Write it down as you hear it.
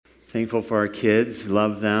Thankful for our kids,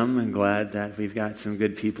 love them, and glad that we've got some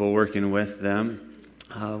good people working with them.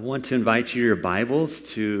 I want to invite you to your Bibles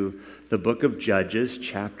to the book of Judges,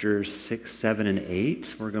 chapters 6, 7, and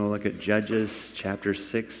 8. We're going to look at Judges, chapters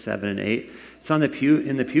 6, 7, and 8. It's on the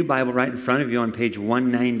Pew Bible right in front of you on page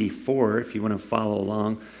 194, if you want to follow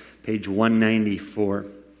along, page 194.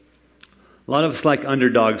 A lot of us like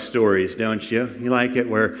underdog stories, don't you? You like it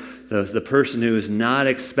where the person who is not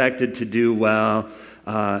expected to do well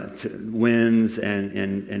wins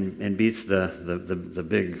and beats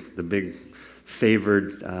the big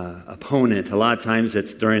favored opponent. A lot of times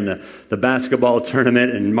it's during the basketball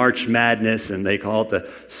tournament and March Madness, and they call it the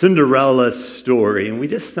Cinderella story. And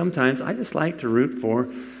I just like to root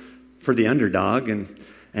for the underdog and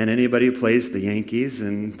anybody who plays the Yankees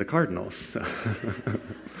and the Cardinals.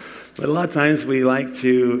 But a lot of times we like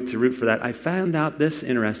to root for that. I found out this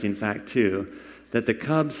interesting fact too, that the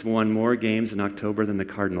Cubs won more games in October than the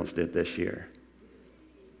Cardinals did this year.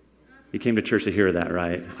 You came to church to hear that,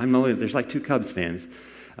 right? There's like two Cubs fans.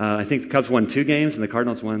 I think the Cubs won 2 games and the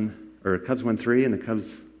Cardinals won 3 and the Cubs,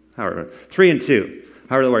 3 and 2,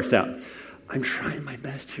 however that works out. I'm trying my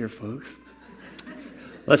best here, folks.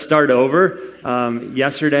 Let's start over.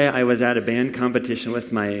 Yesterday I was at a band competition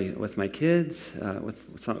with my kids,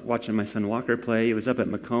 watching my son Walker play. He was up at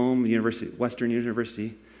Macomb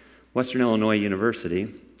Western Illinois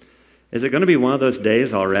University. Is it going to be one of those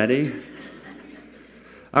days already?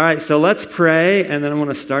 All right, so let's pray, and then I'm going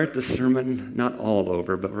to start the sermon, not all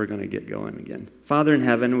over, but we're going to get going again. Father in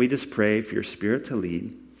heaven, we just pray for your Spirit to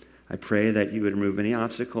lead. I pray that you would remove any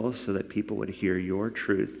obstacles so that people would hear your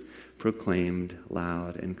truth proclaimed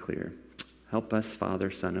loud and clear. Help us, Father,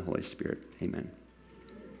 Son, and Holy Spirit. Amen.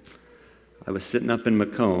 I was sitting up in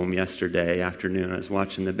Macomb yesterday afternoon. I was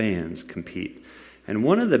watching the bands compete. And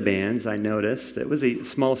one of the bands I noticed, it was a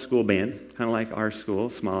small school band, kind of like our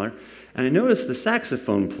school, smaller. And I noticed the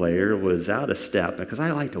saxophone player was out of step, because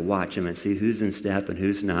I like to watch him and see who's in step and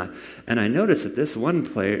who's not. And I noticed that this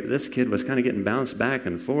kid was kind of getting bounced back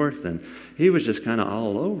and forth, and he was just kind of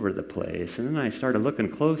all over the place. And then I started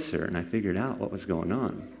looking closer, and I figured out what was going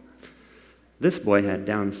on. This boy had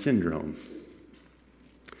Down syndrome.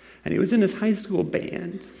 And he was in his high school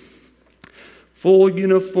band. Full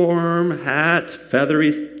uniform, hat,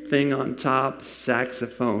 feathery thing on top,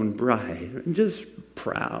 saxophone, bright, and just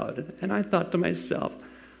proud. And I thought to myself,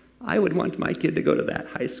 I would want my kid to go to that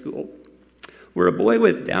high school where a boy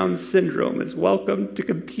with Down syndrome is welcome to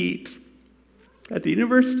compete at the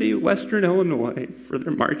University of Western Illinois for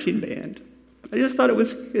their marching band. I just thought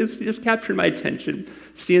it just captured my attention,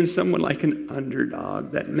 seeing someone like an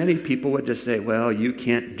underdog that many people would just say, well, you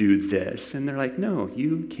can't do this. And they're like, no,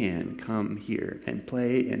 you can come here and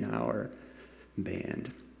play in our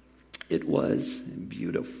band. It was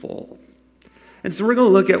beautiful. And so we're going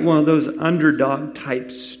to look at one of those underdog type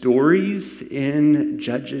stories in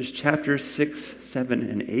Judges chapter 6, 7,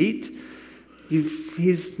 and 8.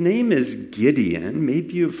 His name is Gideon.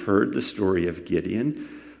 Maybe you've heard the story of Gideon.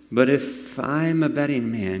 But if I'm a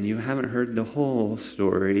betting man, you haven't heard the whole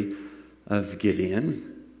story of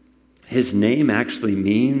Gideon. His name actually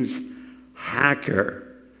means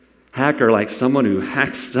hacker. Hacker, like someone who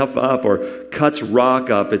hacks stuff up or cuts rock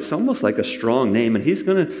up. It's almost like a strong name, and he's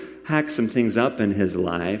going to hack some things up in his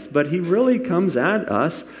life. But he really comes at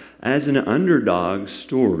us as an underdog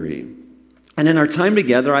story. And in our time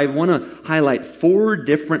together, I want to highlight 4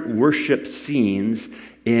 different worship scenes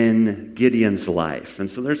in Gideon's life.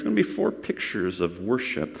 And so there's going to be 4 pictures of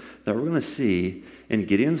worship that we're going to see in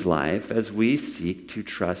Gideon's life as we seek to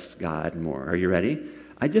trust God more. Are you ready?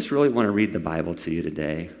 I just really want to read the Bible to you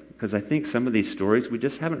today, because I think some of these stories we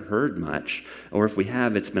just haven't heard much, or if we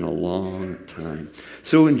have, it's been a long time.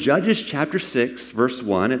 So in Judges chapter 6, verse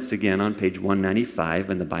 1, it's again on page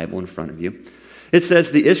 195 in the Bible in front of you. It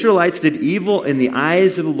says, the Israelites did evil in the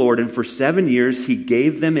eyes of the Lord, and for 7 years he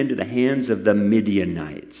gave them into the hands of the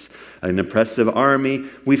Midianites, an oppressive army.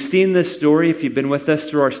 We've seen this story, if you've been with us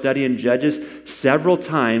through our study in Judges, several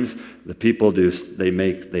times. The people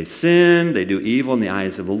they sin, they do evil in the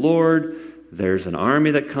eyes of the Lord. There's an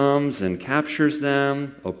army that comes and captures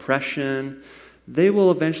them, oppression. They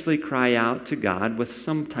will eventually cry out to God with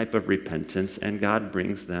some type of repentance, and God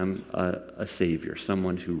brings them a Savior,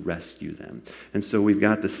 someone to rescue them. And so we've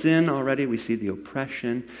got the sin already. We see the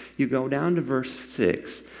oppression. You go down to verse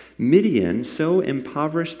 6. Midian so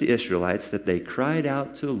impoverished the Israelites that they cried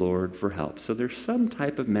out to the Lord for help. So there's some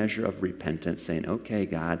type of measure of repentance saying, okay,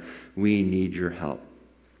 God, we need your help.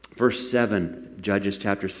 Verse 7, Judges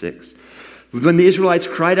chapter 6. When the Israelites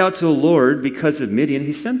cried out to the Lord because of Midian,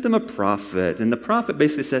 he sent them a prophet. And the prophet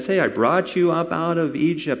basically says, hey, I brought you up out of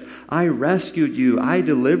Egypt. I rescued you. I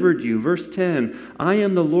delivered you. Verse 10, I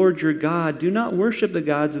am the Lord your God. Do not worship the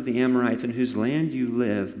gods of the Amorites in whose land you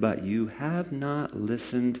live, but you have not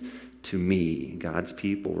listened to me. God's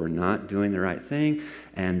people were not doing the right thing,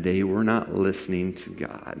 and they were not listening to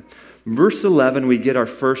God. Verse 11, we get our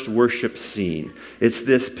first worship scene. It's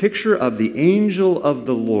this picture of the angel of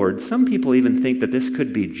the Lord. Some people even think that this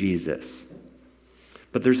could be Jesus.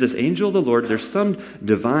 But there's this angel of the Lord. There's some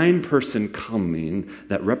divine person coming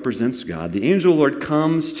that represents God. The angel of the Lord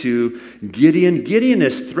comes to Gideon. Gideon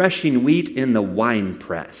is threshing wheat in the wine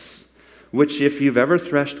press, which if you've ever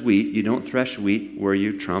threshed wheat, you don't thresh wheat where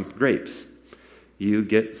you trump grapes. You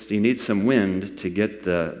need some wind to get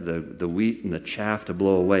the wheat and the chaff to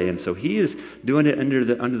blow away. And so he is doing it under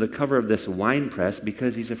the cover of this wine press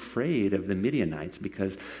because he's afraid of the Midianites,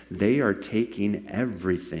 because they are taking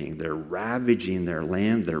everything. They're ravaging their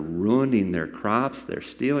land. They're ruining their crops. They're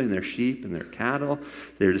stealing their sheep and their cattle.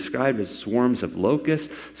 They're described as swarms of locusts.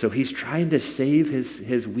 So he's trying to save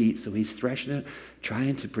his wheat. So he's threshing it,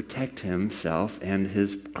 trying to protect himself and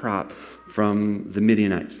his crop from the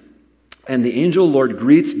Midianites. And the angel of the Lord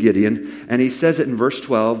greets Gideon, and he says it in verse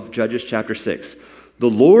 12, Judges chapter 6. The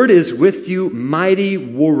Lord is with you, mighty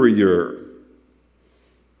warrior.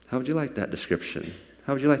 How would you like that description?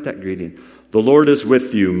 How would you like that greeting? The Lord is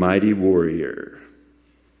with you, mighty warrior.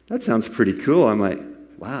 That sounds pretty cool. I'm like,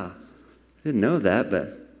 wow, I didn't know that,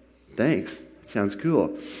 but thanks. That sounds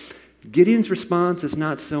cool. Gideon's response is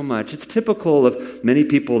not so much. It's typical of many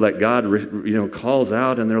people that God calls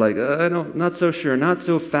out, and they're like, not so sure, not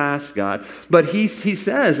so fast, God. But he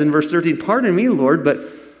says in verse 13, pardon me, Lord, but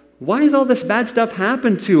why has all this bad stuff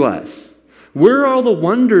happened to us? Where are all the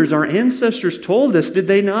wonders our ancestors told us? Did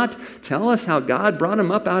they not tell us how God brought them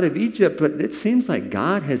up out of Egypt? But it seems like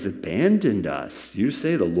God has abandoned us. You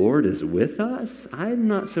say the Lord is with us? I'm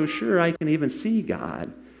not so sure I can even see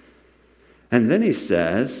God. And then he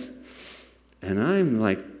says, and I'm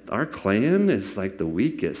like, our clan is like the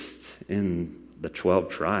weakest in the 12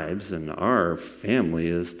 tribes, and our family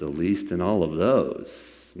is the least in all of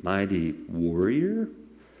those. Mighty warrior?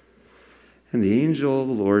 And the angel of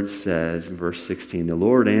the Lord says in verse 16, the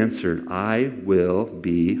Lord answered, I will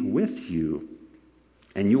be with you,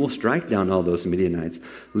 and you will strike down all those Midianites,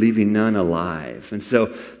 leaving none alive. And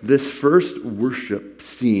so this first worship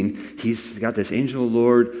scene, he's got this angel of the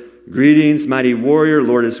Lord. Greetings, mighty warrior,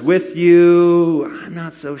 Lord is with you. I'm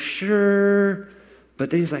not so sure.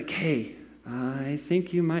 But then he's like, hey, I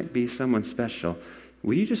think you might be someone special.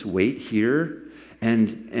 Will you just wait here?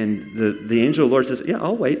 And the angel of the Lord says, yeah,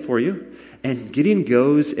 I'll wait for you. And Gideon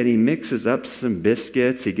goes and he mixes up some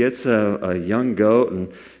biscuits. He gets a young goat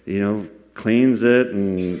and, cleans it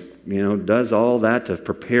and, does all that to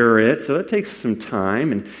prepare it. So it takes some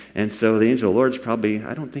time. And so the angel of the Lord's probably,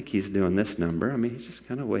 I don't think he's doing this number. I mean, he's just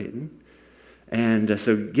kind of waiting. And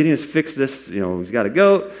so Gideon has fixed this, he's got a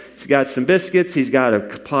goat, he's got some biscuits, he's got a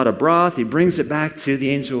pot of broth. He brings it back to the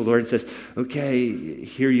angel of the Lord and says, okay,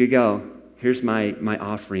 here you go. Here's my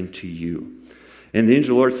offering to you. And the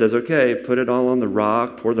angel of the Lord says, okay, put it all on the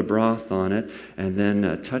rock, pour the broth on it, and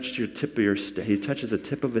then touch your tip of your staff. He touches the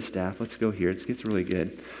tip of his staff. Let's go here. It gets really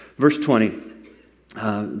good. Verse 20,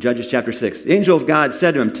 Judges chapter 6. The angel of God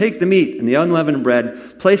said to him, take the meat and the unleavened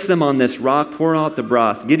bread, place them on this rock, pour out the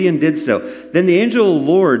broth. Gideon did so. Then the angel of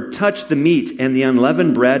the Lord touched the meat and the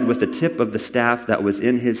unleavened bread with the tip of the staff that was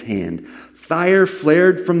in his hand. Fire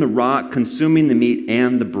flared from the rock, consuming the meat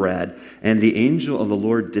and the bread, and the angel of the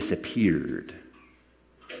Lord disappeared.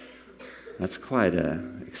 That's quite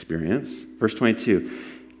an experience. Verse 22,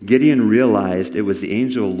 Gideon realized it was the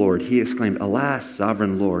angel of the Lord. He exclaimed, alas,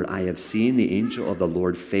 sovereign Lord, I have seen the angel of the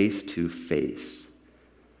Lord face to face.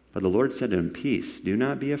 But the Lord said to him, peace, do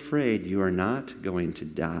not be afraid. You are not going to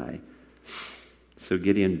die. So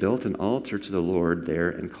Gideon built an altar to the Lord there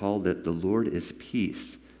and called it, the Lord is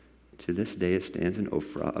peace. To this day it stands in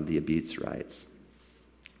Ophrah of the Abiezrites.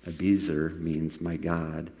 Abiezer means my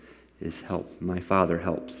God is help. My Father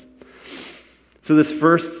helps. So this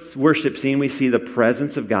first worship scene, we see the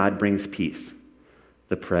presence of God brings peace.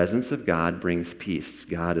 The presence of God brings peace.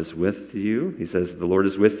 God is with you. He says, the Lord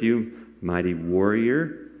is with you, mighty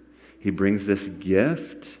warrior. He brings this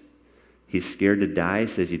gift. He's scared to die. He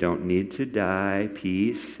says, you don't need to die.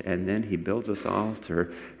 Peace. And then he builds this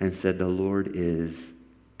altar and said, the Lord is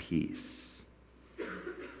peace.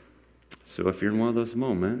 So if you're in one of those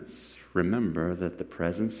moments, remember that the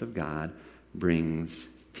presence of God brings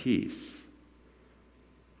peace.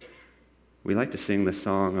 We like to sing the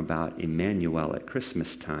song about Emmanuel at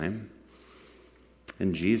Christmas time.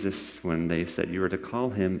 And Jesus, when they said you were to call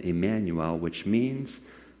him Emmanuel, which means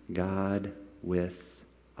God with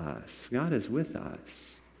us. God is with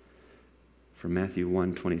us. From Matthew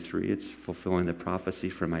 1:23, it's fulfilling the prophecy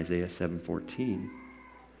from Isaiah 7:14.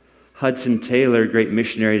 Hudson Taylor, great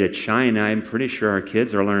missionary to China, I'm pretty sure our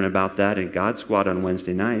kids are learning about that in God Squad on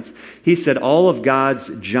Wednesday nights. He said, all of God's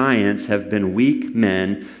giants have been weak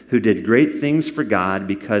men who did great things for God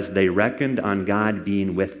because they reckoned on God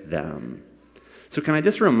being with them. So can we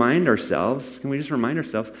just remind ourselves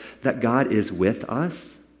that God is with us?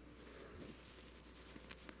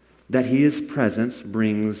 That his presence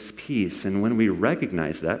brings peace. And when we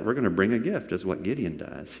recognize that, we're going to bring a gift, is what Gideon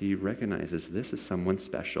does. He recognizes this is someone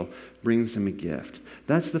special, brings him a gift.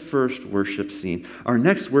 That's the first worship scene. Our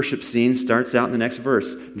next worship scene starts out in the next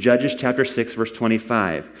verse. Judges chapter 6, verse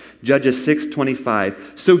 25. Judges 6:25.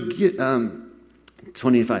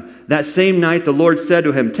 25. That same night the Lord said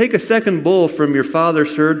to him, take a second bull from your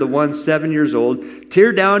father's herd, the one 7 years old.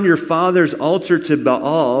 Tear down your father's altar to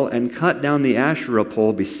Baal and cut down the Asherah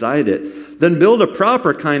pole beside it. Then build a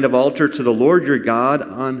proper kind of altar to the Lord your God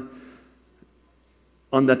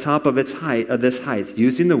on the top of this height.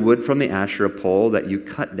 Using the wood from the Asherah pole that you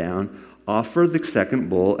cut down, offer the second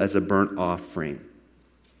bull as a burnt offering.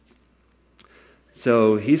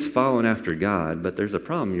 So he's following after God, but there's a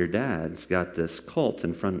problem. Your dad's got this cult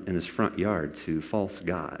in his front yard to false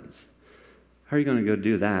gods. How are you going to go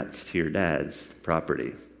do that to your dad's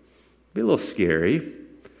property? Be a little scary.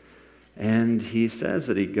 And he says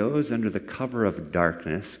that he goes under the cover of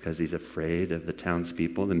darkness because he's afraid of the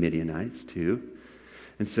townspeople, the Midianites too.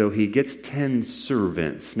 And so he gets 10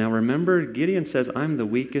 servants. Now remember, Gideon says, I'm the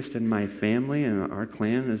weakest in my family and our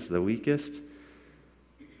clan is the weakest.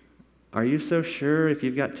 Are you so sure if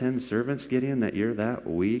you've got 10 servants, Gideon, that you're that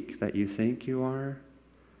weak that you think you are?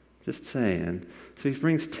 Just saying. So he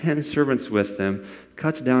brings 10 servants with him,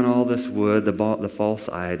 cuts down all this wood, the false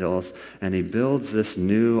idols, and he builds this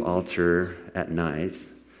new altar at night.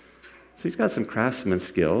 So he's got some craftsman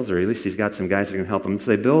skills, or at least he's got some guys that can help him. So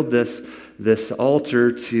they build this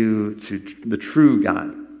altar to the true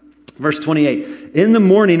God. Verse 28, in the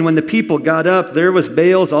morning when the people got up, there was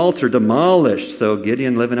Baal's altar demolished. So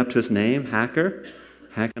Gideon, living up to his name,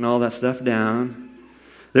 hacking all that stuff down.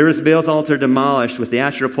 There was Baal's altar demolished with the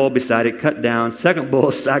Asherah pole beside it cut down. Second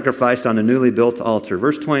bull sacrificed on a newly built altar.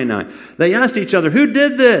 Verse 29, they asked each other, who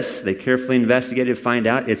did this? They carefully investigated to find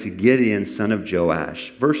out it's Gideon, son of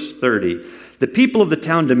Joash. Verse 30, the people of the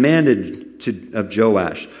town demanded of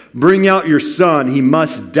Joash, bring out your son, he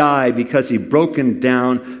must die because he broken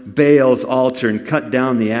down Baal's altar and cut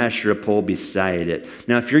down the Asherah pole beside it.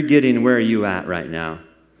 Now if you're Gideon, where are you at right now?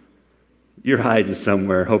 You're hiding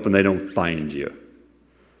somewhere hoping they don't find you.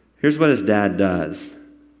 Here's what his dad does.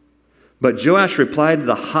 But Joash replied to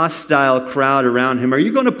the hostile crowd around him, are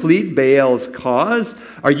you going to plead Baal's cause?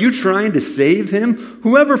 Are you trying to save him?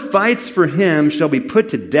 Whoever fights for him shall be put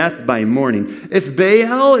to death by morning. If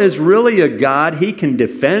Baal is really a god, he can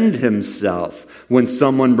defend himself when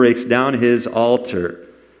someone breaks down his altar.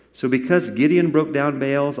 So because Gideon broke down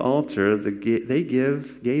Baal's altar, they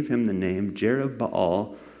gave him the name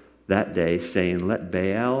Jerubbaal that day, saying, let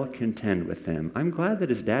Baal contend with him. I'm glad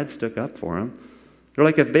that his dad stuck up for him. They're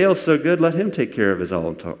like, if Baal's so good, let him take care of his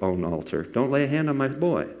own altar. Don't lay a hand on my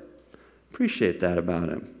boy. Appreciate that about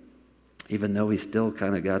him. Even though he's still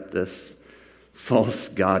kind of got this false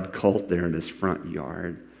god cult there in his front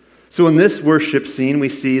yard. So in this worship scene, we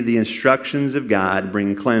see the instructions of God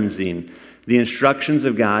bring cleansing. The instructions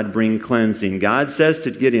of God bring cleansing. God says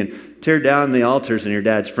to Gideon, tear down the altars in your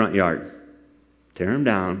dad's front yard. Tear them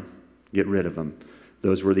down. Get rid of them.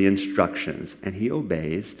 Those were the instructions. And he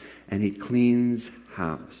obeys, and he cleans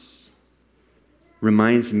house.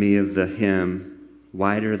 Reminds me of the hymn,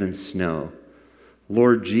 Whiter Than Snow.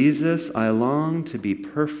 Lord Jesus, I long to be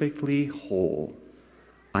perfectly whole.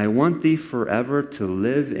 I want thee forever to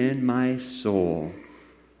live in my soul.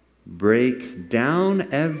 Break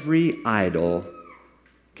down every idol,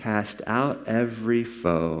 cast out every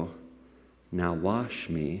foe. Now wash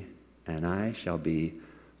me, and I shall be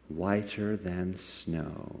whiter than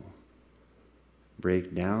snow.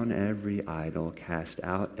 Break down every idol, cast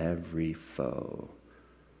out every foe.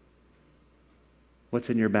 What's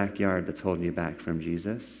in your backyard that's holding you back from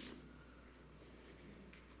Jesus?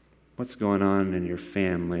 What's going on in your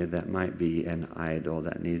family that might be an idol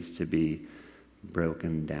that needs to be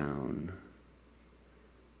broken down?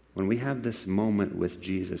 When we have this moment with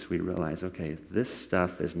Jesus, we realize, okay, this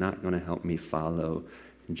stuff is not going to help me follow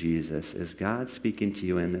Jesus. Is God speaking to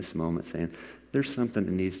you in this moment saying, there's something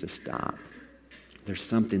that needs to stop? There's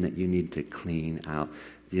something that you need to clean out.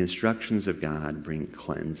 The instructions of God bring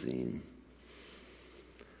cleansing.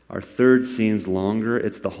 Our third scene's longer.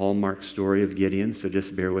 It's the hallmark story of Gideon, so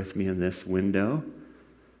just bear with me in this window.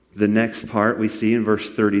 The next part we see in verse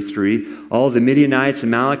 33, all the Midianites,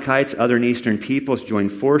 Amalekites, other eastern peoples join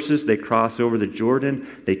forces. They cross over the Jordan.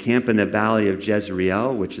 They camp in the valley of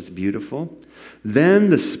Jezreel, which is beautiful. Then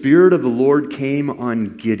the Spirit of the Lord came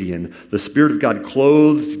on Gideon. The Spirit of God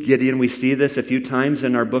clothes Gideon. We see this a few times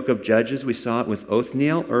in our book of Judges. We saw it with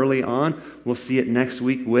Othniel early on. We'll see it next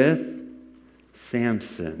week with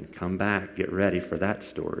Samson. Come back. Get ready for that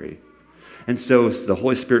story. And so the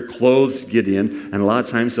Holy Spirit clothes Gideon, and a lot of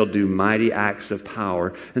times he'll do mighty acts of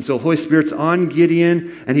power. And so the Holy Spirit's on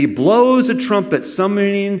Gideon, and he blows a trumpet,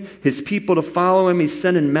 summoning his people to follow him. He's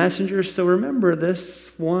sending messengers. So remember, this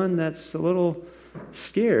one that's a little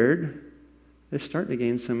scared is starting to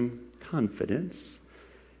gain some confidence.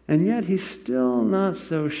 And yet he's still not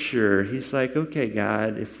so sure. He's like, okay,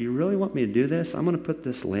 God, if you really want me to do this, I'm going to put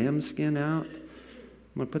this lamb skin out.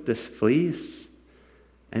 I'm going to put this fleece.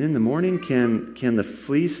 And in the morning, can the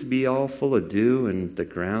fleece be all full of dew and the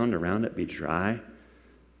ground around it be dry?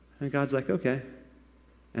 And God's like, okay.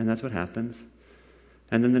 And that's what happens.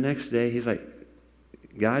 And then the next day, he's like,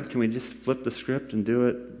 God, can we just flip the script and do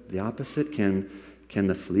it the opposite? Can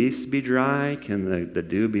the fleece be dry? Can the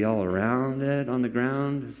dew be all around it on the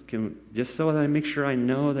ground? Just so that I make sure I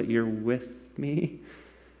know that you're with me?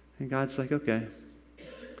 And God's like, okay.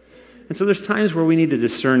 And so there's times where we need to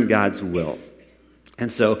discern God's will.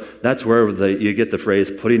 And so that's where you get the phrase,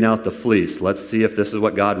 putting out the fleece. Let's see if this is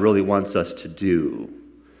what God really wants us to do.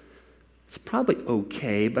 It's probably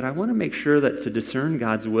okay, but I want to make sure that to discern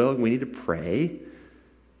God's will, we need to pray.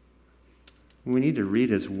 We need to read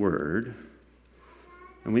his word.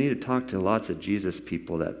 And we need to talk to lots of Jesus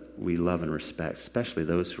people that we love and respect, especially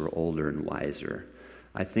those who are older and wiser.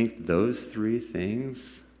 I think those three things,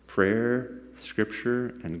 prayer,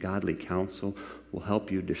 Scripture, and godly counsel, will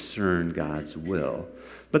help you discern God's will.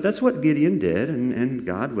 But that's what Gideon did, and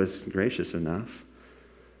God was gracious enough.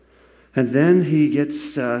 And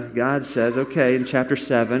then God says, okay, in chapter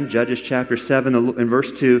 7, Judges chapter 7, in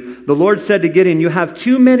verse 2, the Lord said to Gideon, you have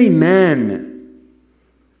too many men.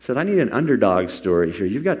 He said, I need an underdog story here.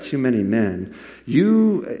 You've got too many men.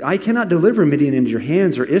 I cannot deliver Midian into your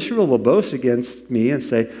hands, or Israel will boast against me and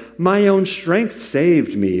say, my own strength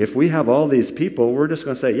saved me. If we have all these people, we're just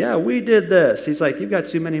going to say, yeah, we did this. He's like, you've got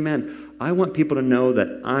too many men. I want people to know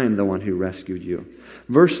that I'm the one who rescued you.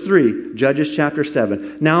 Verse 3, Judges chapter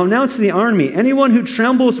 7. Now announce to the army, anyone who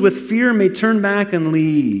trembles with fear may turn back and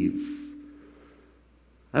leave.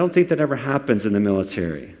 I don't think that ever happens in the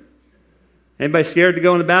military. Anybody scared to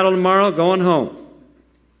go into battle tomorrow? Going home.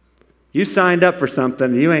 You signed up for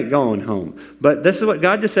something, you ain't going home. But this is what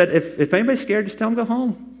God just said. If anybody's scared, just tell them to go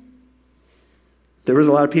home. There was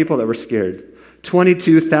a lot of people that were scared.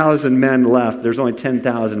 22,000 men left. There's only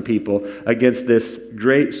 10,000 people against this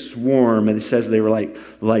great swarm. And he says they were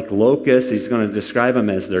like locusts. He's going to describe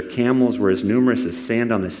them as their camels were as numerous as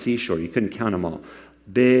sand on the seashore. You couldn't count them all.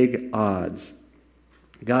 Big odds.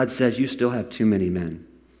 God says, you still have too many men.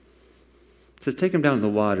 He says, take them down to the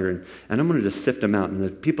water, and I'm going to just sift them out. And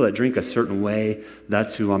the people that drink a certain way,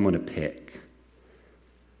 that's who I'm going to pick.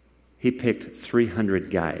 He picked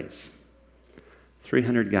 300 guys.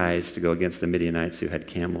 300 guys to go against the Midianites who had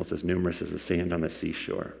camels as numerous as the sand on the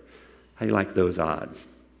seashore. How do you like those odds?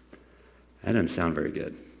 That doesn't sound very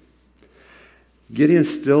good.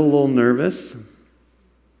 Gideon's still a little nervous.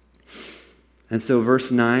 And so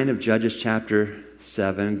verse 9 of Judges chapter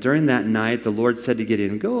 7, during that night, the Lord said to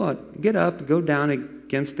Gideon, get up, go down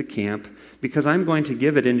against the camp, because I'm going to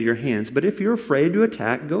give it into your hands. But if you're afraid to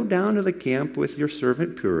attack, go down to the camp with your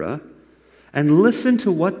servant Purah, and listen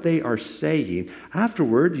to what they are saying.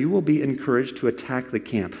 Afterward, you will be encouraged to attack the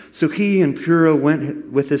camp. So he and Purah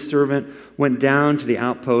with his servant went down to the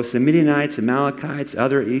outposts. The Midianites, Amalekites,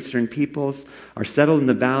 other eastern peoples are settled in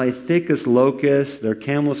the valley, thick as locusts. Their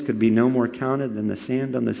camels could be no more counted than the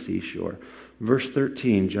sand on the seashore. Verse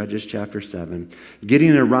 13, Judges chapter 7.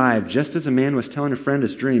 Gideon arrived just as a man was telling a friend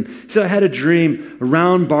his dream. He said, I had a dream. A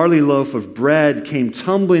round barley loaf of bread came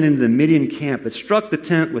tumbling into the Midian camp. It struck the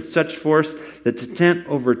tent with such force that the tent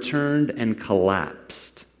overturned and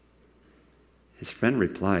collapsed. His friend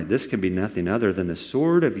replied, this can be nothing other than the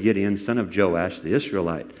sword of Gideon, son of Joash, the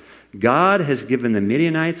Israelite. God has given the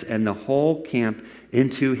Midianites and the whole camp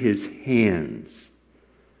into his hands.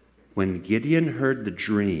 When Gideon heard the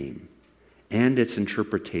dream and its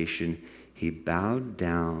interpretation, he bowed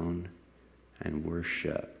down and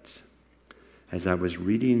worshiped. As I was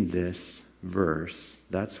reading this verse,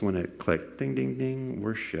 that's when it clicked. Ding, ding, ding,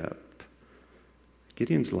 worship.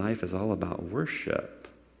 Gideon's life is all about worship.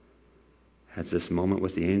 Has this moment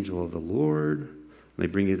with the angel of the Lord, They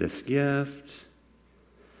bring you this gift.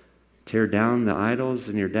 Tear down the idols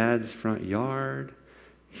in your dad's front yard.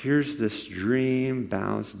 Here's this dream,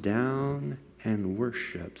 bows down and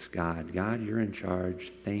worships God. God, you're in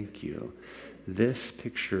charge. Thank you. This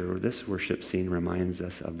picture, or this worship scene, reminds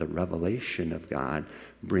us of the revelation of God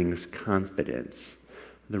brings confidence.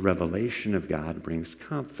 The revelation of God brings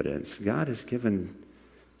confidence. God has given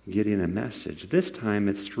Gideon a message. This time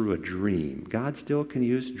it's through a dream. God still can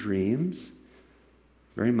use dreams,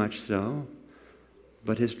 very much so,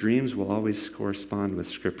 but his dreams will always correspond with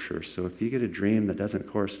Scripture. So if you get a dream that doesn't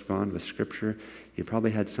correspond with Scripture, you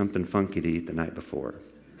probably had something funky to eat the night before.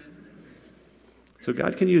 So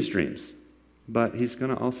God can use dreams, but he's going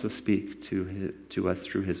to also speak to us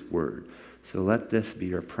through his word. So let this be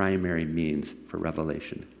your primary means for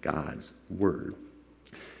revelation, God's word.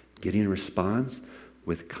 Gideon responds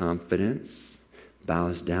with confidence,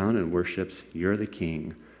 bows down and worships, you're the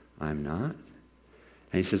king, I'm not.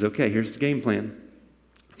 And he says, okay, here's the game plan.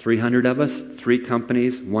 300 of us, 3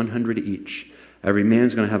 companies, 100 each. Every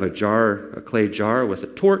man's going to have a clay jar with a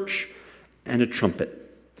torch and a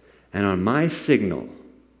trumpet. And on my signal,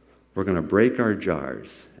 we're going to break our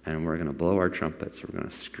jars and we're going to blow our trumpets. We're going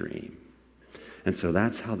to scream. And so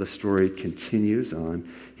that's how the story continues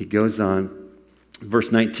on. He goes on,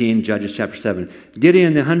 verse 19, Judges chapter 7. Gideon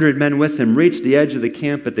and the 100 men with him reached the edge of the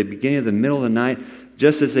camp at the beginning of the middle of the night.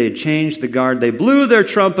 Just as they had changed the guard, they blew their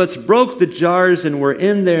trumpets, broke the jars, and were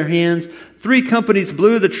in their hands. 3 companies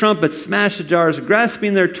blew the trumpets, smashed the jars,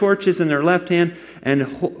 grasping their torches in their left hand and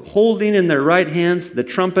holding in their right hands the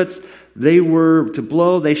trumpets they were to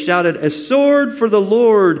blow. They shouted, a sword for the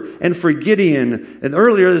Lord and for Gideon. And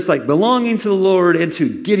earlier, it's like belonging to the Lord and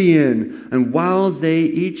to Gideon. And while they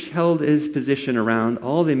each held his position around,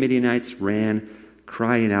 all the Midianites ran,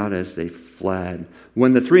 crying out as they fled.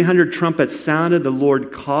 When the 300 trumpets sounded, the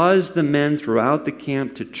Lord caused the men throughout the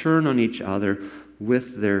camp to turn on each other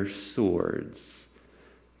with their swords.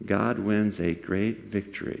 God wins a great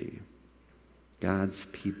victory. God's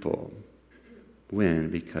people win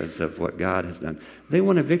because of what God has done. They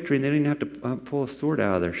won a victory and they didn't have to pull a sword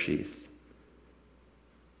out of their sheath.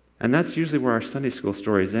 And that's usually where our Sunday school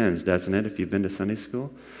stories ends, doesn't it, if you've been to Sunday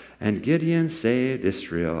school? And Gideon saved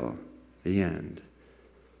Israel. The end.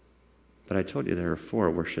 But I told you there are 4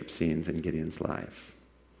 worship scenes in Gideon's life.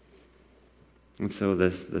 And so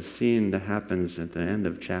the scene that happens at the end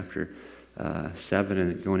of chapter 7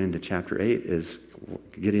 and going into chapter 8 is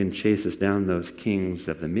Gideon chases down those kings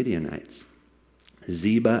of the Midianites,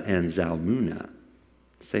 Zebah and Zalmunna.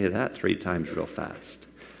 Say that 3 times real fast.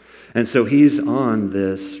 And so he's on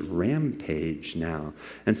this rampage now.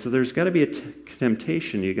 And so there's got to be a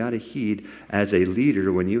temptation you got to heed as a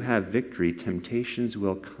leader. When you have victory, temptations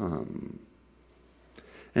will come.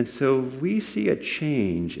 And so we see a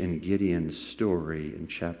change in Gideon's story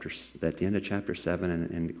at the end of chapter 7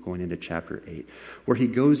 and going into chapter 8, where he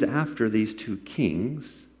goes after these 2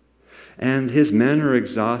 kings. And his men are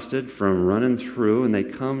exhausted from running through, and they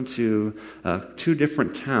come to 2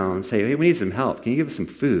 different towns, say, hey, we need some help. Can you give us some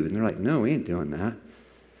food? And they're like, no, we ain't doing that.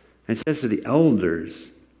 And it says to the elders,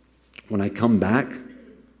 when I come back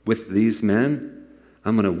with these men,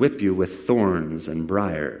 I'm going to whip you with thorns and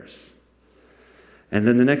briars. And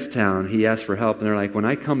then the next town, he asks for help, and they're like, when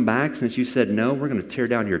I come back, since you said no, we're going to tear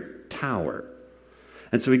down your tower.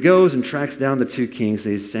 And so he goes and tracks down the 2 kings,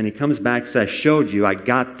 and he comes back and says, I showed you, I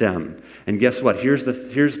got them. And guess what? Here's the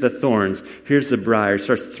thorns, here's the briars.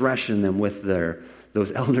 Starts threshing them with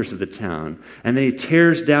those elders of the town. And then he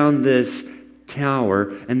tears down this tower,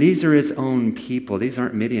 and these are his own people. These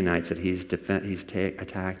aren't Midianites that he's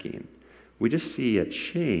attacking. We just see a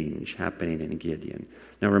change happening in Gideon.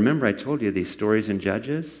 Now remember, I told you these stories in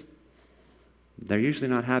Judges, they're usually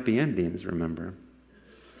not happy endings, remember.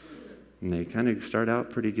 And they kind of start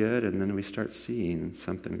out pretty good, and then we start seeing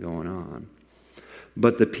something going on.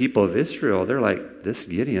 But the people of Israel, they're like, this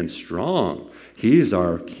Gideon's strong. He's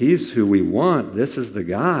who we want. This is the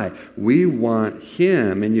guy. We want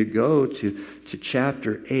him. And you go to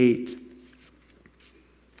chapter 8,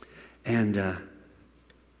 and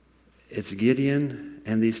it's Gideon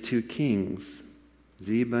and these 2 kings,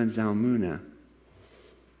 Zebah and Zalmunna.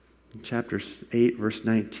 In chapter 8, verse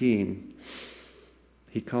 19,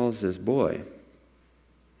 he calls his boy.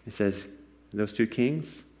 He says, those 2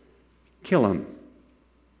 kings, kill them.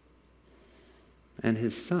 And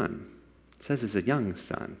his son, it says it's a young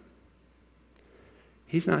son.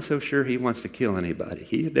 He's not so sure he wants to kill anybody.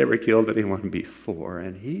 He's never killed anyone before,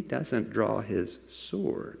 and he doesn't draw his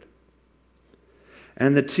sword.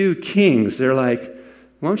 And the 2 kings, they're like,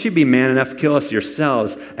 Why don't you be man enough to kill us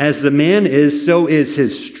yourselves? As the man is, so is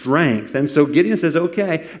his strength. And so Gideon says,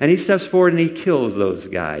 okay. And he steps forward and he kills those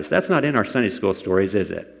guys. That's not in our Sunday school stories,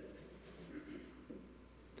 is it?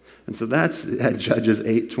 And so that's at Judges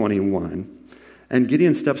 8:21. And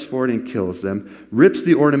Gideon steps forward and kills them, rips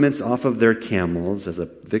the ornaments off of their camels as a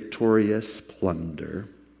victorious plunder.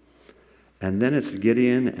 And then it's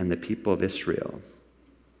Gideon and the people of Israel.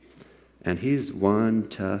 And he's one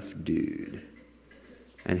tough dude.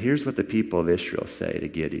 And here's what the people of Israel say to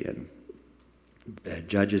Gideon.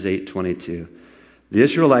 Judges 8:22. The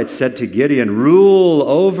Israelites said to Gideon, rule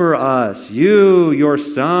over us, you, your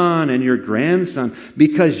son, and your grandson,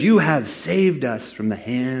 because you have saved us from the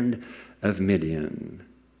hand of Midian.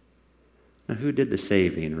 Now, who did the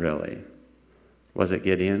saving, really? Was it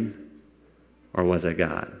Gideon or was it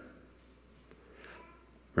God?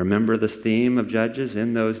 Remember the theme of Judges?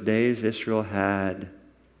 In those days, Israel had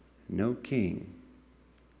no king.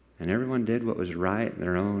 And everyone did what was right in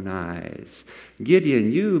their own eyes.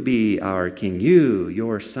 Gideon, you be our king. You,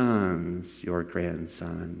 your sons, your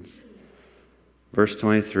grandsons. Verse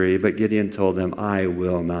 23, but Gideon told them, I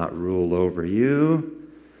will not rule over you,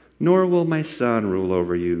 nor will my son rule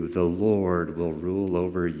over you. The Lord will rule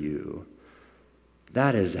over you.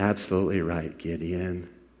 That is absolutely right, Gideon.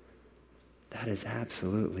 That is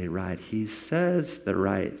absolutely right. He says the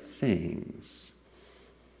right things.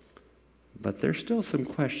 But there's still some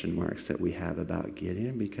question marks that we have about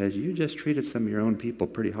Gideon because you just treated some of your own people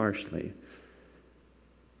pretty harshly.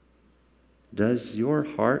 Does your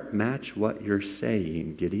heart match what you're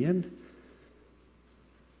saying, Gideon?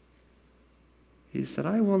 He said,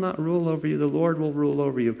 I will not rule over you. The Lord will rule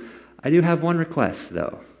over you. I do have one request,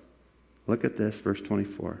 though. Look at this, verse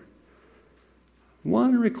 24.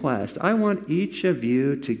 One request. I want each of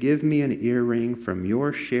you to give me an earring from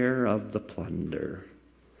your share of the plunder.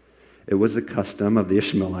 It was the custom of the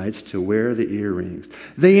Ishmaelites to wear the earrings.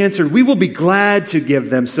 They answered, we will be glad to give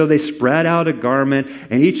them. So they spread out a garment,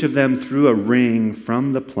 and each of them threw a ring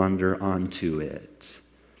from the plunder onto it.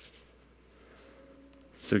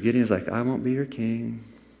 So Gideon's like, I won't be your king.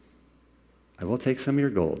 I will take some of your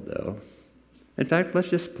gold, though. In fact, let's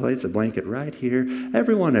just place a blanket right here.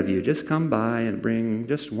 Every one of you, just come by and bring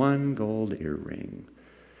just one gold earring.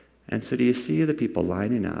 And so do you see the people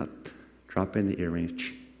lining up, dropping the earrings?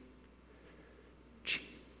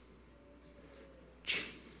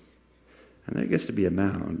 And there gets to be a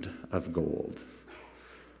mound of gold.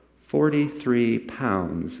 43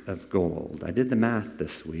 pounds of gold. I did the math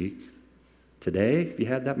this week. Today, if you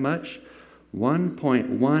had that much,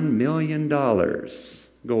 $1.1 million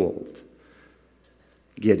gold.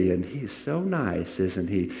 Gideon, he's so nice, isn't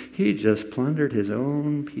he? He just plundered his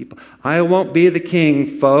own people. I won't be the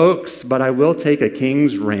king, folks, but I will take a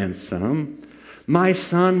king's ransom. My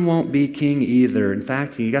son won't be king either. In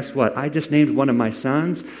fact, guess what? I just named one of my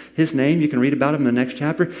sons. His name, you can read about him in the next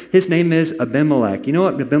chapter. His name is Abimelech. You know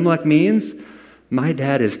what Abimelech means? My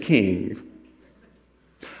dad is king.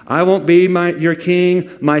 I won't be your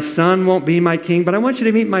king. My son won't be my king. But I want you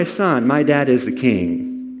to meet my son. My dad is the king.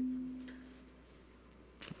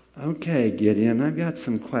 Okay, Gideon, I've got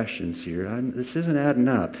some questions here. This isn't adding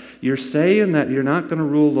up. You're saying that you're not going to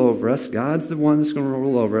rule over us. God's the one that's going to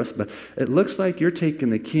rule over us. But it looks like you're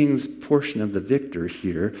taking the king's portion of the victor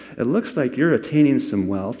here. It looks like you're attaining some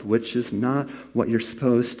wealth, which is not what you're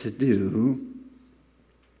supposed to do.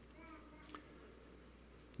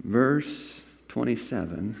 Verse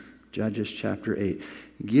 27, Judges chapter 8.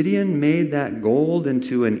 Gideon made that gold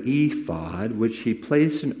into an ephod, which he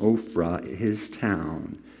placed in Ophrah, his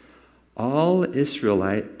town. All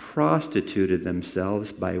Israelite prostituted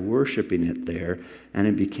themselves by worshiping it there, and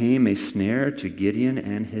it became a snare to Gideon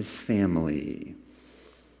and his family.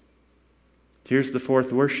 Here's the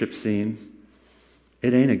fourth worship scene.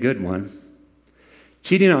 It ain't a good one.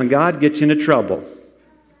 Cheating on God gets you into trouble.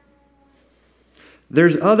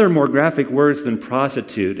 There's other more graphic words than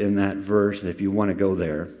prostitute in that verse if you want to go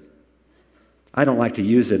there. I don't like to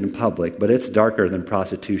use it in public, but it's darker than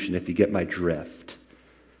prostitution if you get my drift.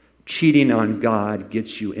 Cheating on God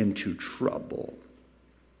gets you into trouble.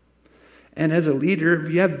 And as a leader,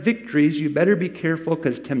 if you have victories, you better be careful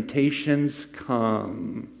because temptations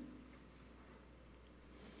come.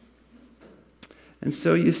 And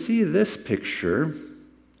so you see this picture,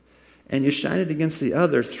 and you shine it against the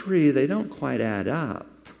other three, they don't quite add up.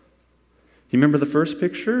 You remember the first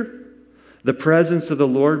picture? The presence of the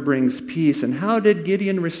Lord brings peace. And how did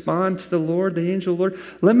Gideon respond to the Lord, the angel of the Lord?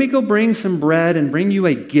 Let me go bring some bread and bring you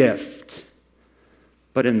a gift.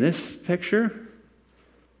 But in this picture,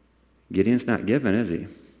 Gideon's not giving, is he?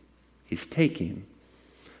 He's taking.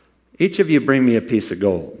 Each of you bring me a piece of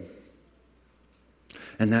gold.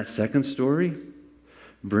 And that second story,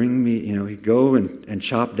 bring me, you go and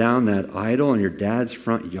chop down that idol in your dad's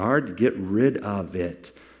front yard. Get rid of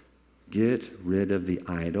it. Get rid of the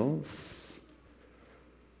idols.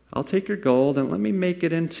 I'll take your gold and let me make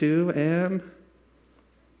it into an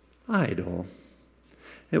idol.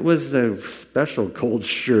 It was a special gold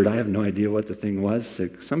shirt. I have no idea what the thing was.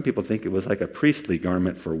 Some people think it was like a priestly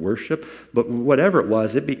garment for worship. But whatever it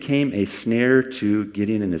was, it became a snare to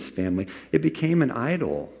Gideon and his family. It became an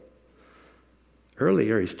idol.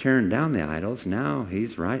 Earlier, he's tearing down the idols. Now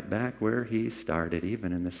he's right back where he started,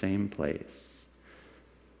 even in the same place.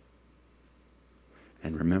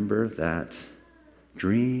 And remember that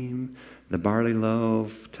dream, the barley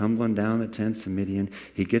loaf, tumbling down the tents of Midian.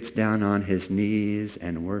 He gets down on his knees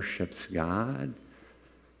and worships God.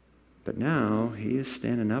 But now he is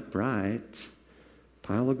standing upright,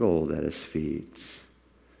 pile of gold at his feet.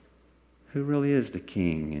 Who really is the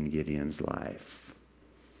king in Gideon's life?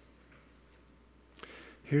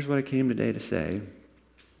 Here's what I came today to say.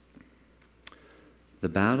 The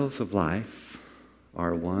battles of life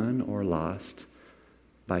are won or lost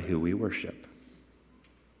by who we worship.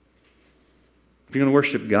 If you're going to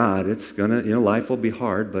worship God, it's going to, life will be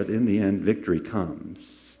hard, but in the end, victory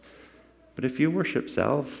comes. But if you worship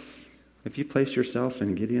self, if you place yourself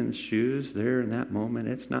in Gideon's shoes there in that moment,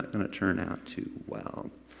 it's not going to turn out too well.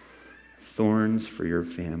 Thorns for your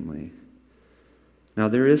family. Now,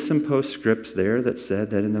 there is some postscripts there that said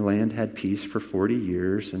that in the land had peace for 40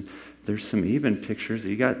 years, and there's some even pictures.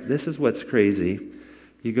 This is what's crazy.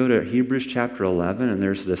 You go to Hebrews chapter 11, and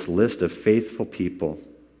there's this list of faithful people.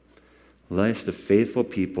 List of faithful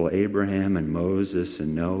people, Abraham and Moses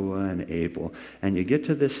and Noah and Abel. And you get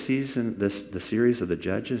to this season, the series of the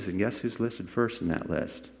Judges, and guess who's listed first in that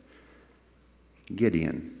list?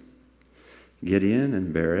 Gideon. Gideon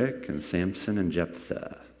and Barak and Samson and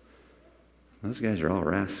Jephthah. Those guys are all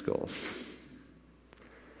rascals.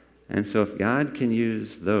 And so if God can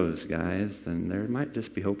use those guys, then there might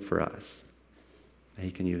just be hope for us. He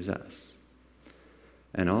can use us.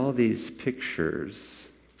 And all these pictures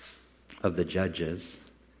of the judges,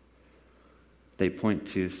 they point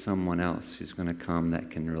to someone else who's going to come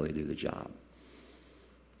that can really do the job.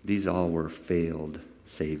 These all were failed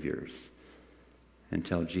saviors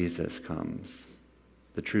until Jesus comes,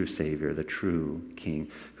 the true Savior, the true King,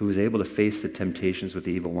 who was able to face the temptations with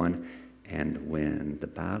the evil one and win. The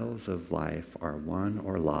battles of life are won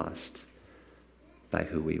or lost by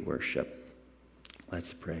who we worship.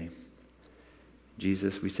 Let's pray.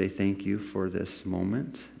 Jesus, we say thank you for this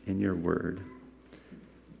moment in your word.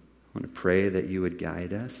 I want to pray that you would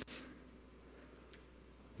guide us.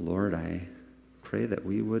 Lord, I pray that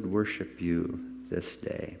we would worship you this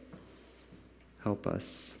day. Help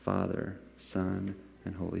us, Father, Son,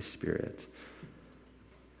 and Holy Spirit.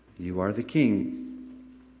 You are the King,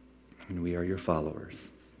 and we are your followers.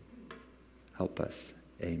 Help us.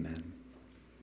 Amen.